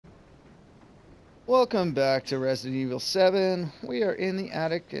Welcome back to Resident Evil 7. We are in the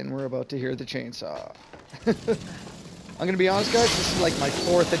attic and we're about to hear the chainsaw. I'm gonna be honest, guys, this is like my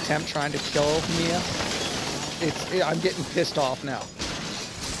 4th attempt trying to kill Mia. I'm getting pissed off now.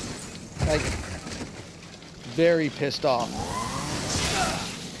 Like, very pissed off.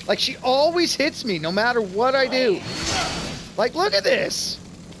 Like, she always hits me no matter what I do. Like, look at this.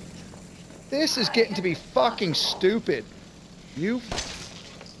 This is getting to be fucking stupid. You...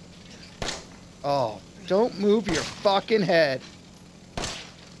 Oh, don't move your fucking head.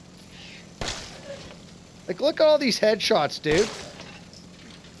 Like, look at all these headshots, dude.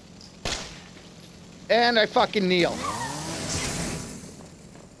 And I fucking kneel.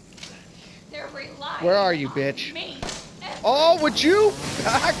 Where are you, bitch? Oh, would you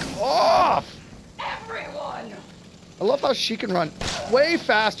back off? Everyone! I love how she can run way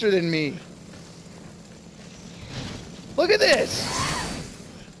faster than me. Look at this.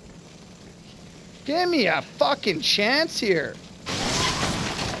 Give me a fucking chance here.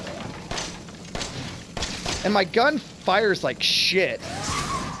 And my gun fires like shit.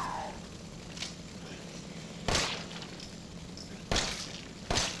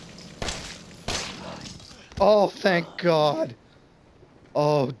 Oh, thank God.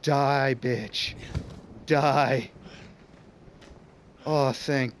 Oh, die, bitch. Die. Oh,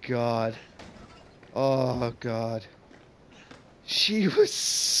 thank God. Oh, God. She was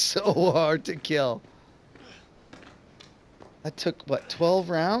so hard to kill. That took, what, 12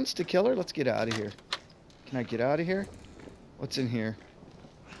 rounds to kill her? Let's get out of here. Can I get out of here? What's in here?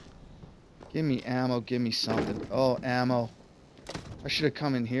 Give me ammo, give me something. Oh, ammo. I should have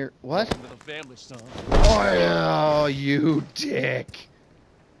come in here. What? Family, son. Oh, you dick.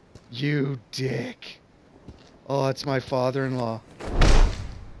 You dick. Oh, it's my father-in-law.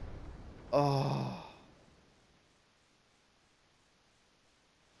 Oh.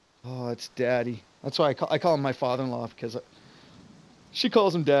 Oh, it's Daddy. That's why I call him my father-in-law, because she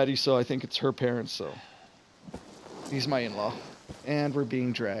calls him Daddy, so I think it's her parents, so. He's my in-law. And we're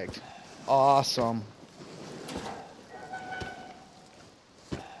being dragged. Awesome.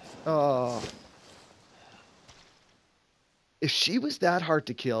 Oh. If she was that hard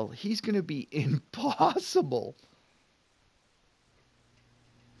to kill, he's going to be impossible.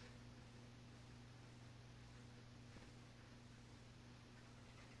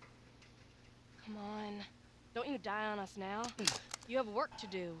 Come on. Don't you die on us now. You have work to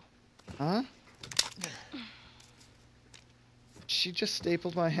do. Huh? She just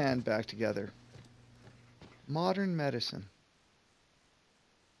stapled my hand back together. Modern medicine.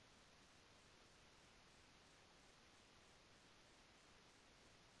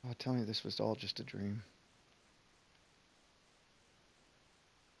 Oh, tell me this was all just a dream.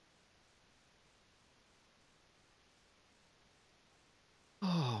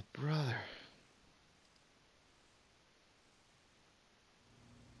 Oh, brother.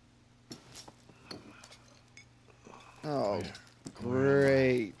 Oh,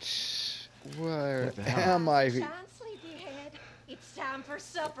 great. Where am I? John, sleepyhead. It's time for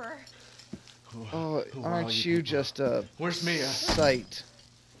supper. Oh, aren't you just a Where's Mia? sight?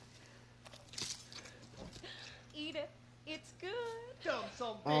 Eat it. It's good.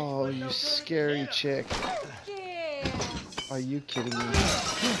 Oh, you scary chick. Yes. Are you kidding me?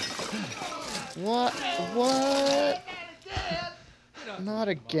 What? What? Not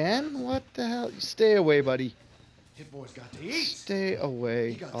again? What the hell? Stay away, buddy. Hit boy's got to eat. Stay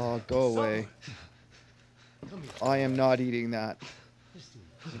away. Oh, go away. I am not eating that.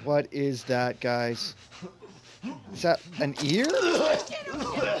 What is that, guys? Is that an ear? What?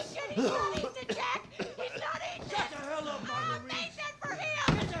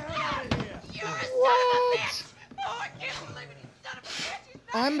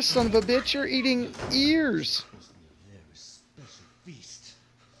 I'm a son of a bitch. You're eating ears.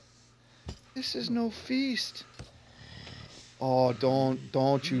 This is no feast. Oh,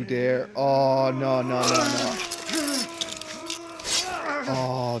 don't you dare. Oh, no, no, no, no.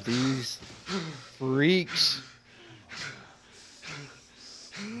 Oh, these freaks.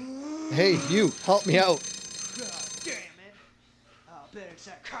 Hey, you, help me out. Damn it. I bet it's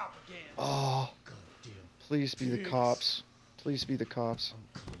that cop again. Oh, please be the cops. Please be the cops.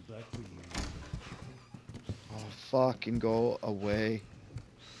 Oh, fucking go away.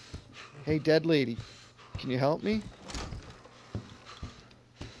 Hey, dead lady, can you help me?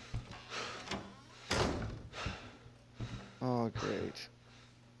 Oh, great.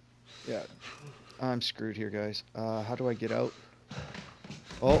 Yeah, I'm screwed here, guys. How do I get out?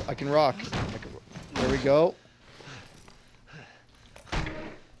 Oh, I can rock. There we go.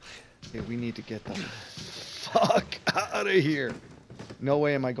 Okay, we need to get the fuck out of here. No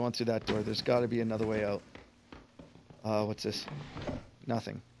way am I going through that door. There's got to be another way out. What's this?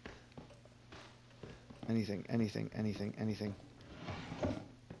 Nothing. Anything, anything, anything, anything.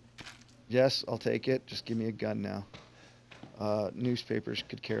 Yes, I'll take it. Just give me a gun now. Newspapers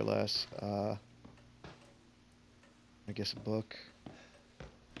could care less. I guess a book.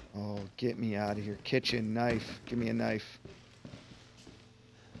 Oh, get me out of here. Kitchen, knife. Give me a knife.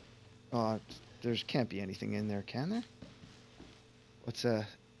 Oh, there's can't be anything in there, can there? What's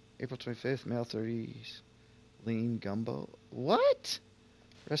April 25th, mail 30s. Lean gumbo. What?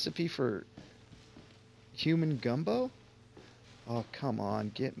 Recipe for human gumbo? Oh, come on.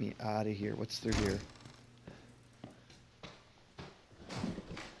 Get me out of here. What's through here?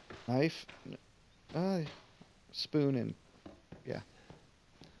 Knife? Spoon and... yeah.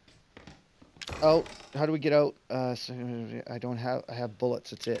 Oh, how do we get out? So I don't have... I have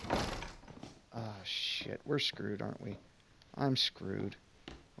bullets. That's it. Ah, shit. We're screwed, aren't we? I'm screwed.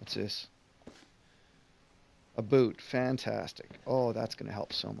 What's this? A boot. Fantastic. Oh, that's going to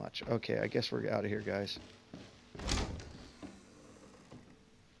help so much. Okay, I guess we're out of here, guys.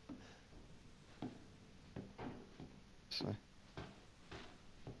 This way.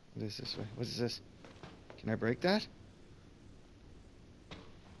 What is this way? What is this? Can I break that?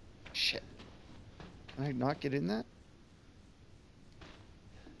 Shit. Can I not get in that?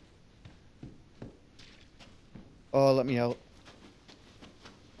 Oh, let me out.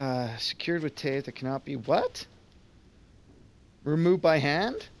 Secured with tape that cannot be... what? Removed by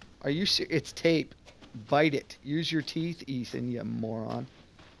hand? Are you it's tape. Bite it. Use your teeth, Ethan, you moron.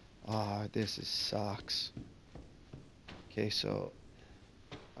 Ah, this sucks. Okay, so...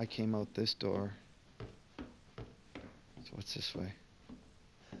 I came out this door. So what's this way?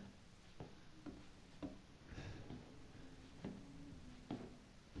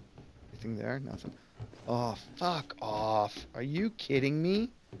 Anything there? Nothing. Oh, fuck off. Are you kidding me?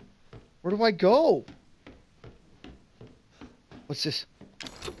 Where do I go? What's this?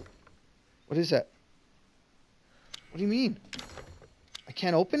 What is that? What do you mean? I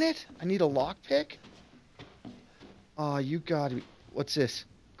can't open it? I need a lockpick? Oh, you gotta be... what's this?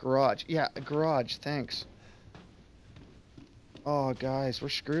 Garage. Yeah, a garage. Thanks. Oh, guys, we're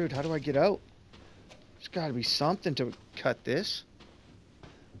screwed. How do I get out? There's gotta be something to cut this.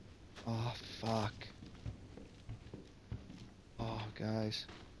 Oh, fuck. Oh, guys.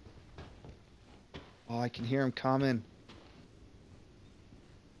 Oh, I can hear him coming.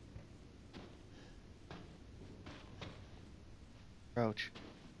 Crouch.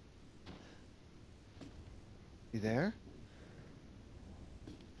 You there?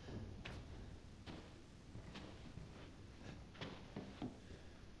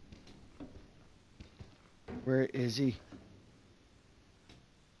 Where is he?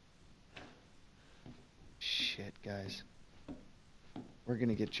 Shit, guys. We're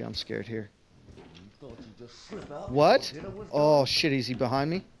gonna get jump scared here. What? Oh shit, is he behind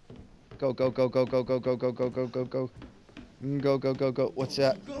me? Go, go, go, go, go, go, go, go, go, go, go, go. Go, go, go, go. What's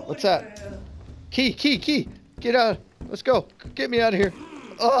that? What's that? Key, key, key. Get out. Let's go. Get me out of here.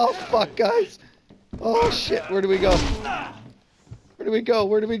 Oh, fuck, guys. Oh, shit. Where do we go? Where do we go?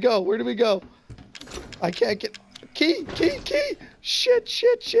 Where do we go? Where do we go? I can't get... key, key, key. Shit,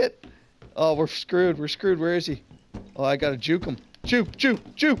 shit, shit. Oh, we're screwed. We're screwed. Where is he? Oh, I gotta juke him. Juke,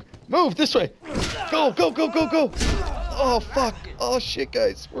 juke, juke. Move this way. Go, go, go, go, go. Oh, fuck. Oh, shit,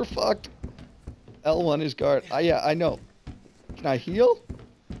 guys. We're fucked. L1 is guard. Yeah, I know. Can I heal?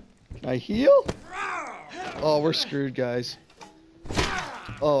 Can I heal? Oh, we're screwed, guys.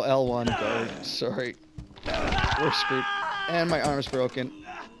 Oh, L1 guard. Sorry. We're screwed. And my arm's broken.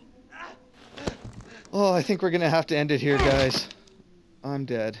 Oh, I think we're gonna have to end it here, guys. I'm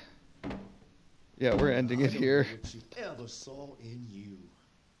dead. Yeah, we're ending it here.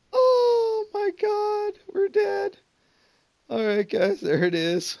 Oh my god, we're dead. Alright guys, there it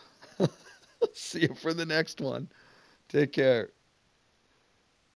is. See you for the next one. Take care.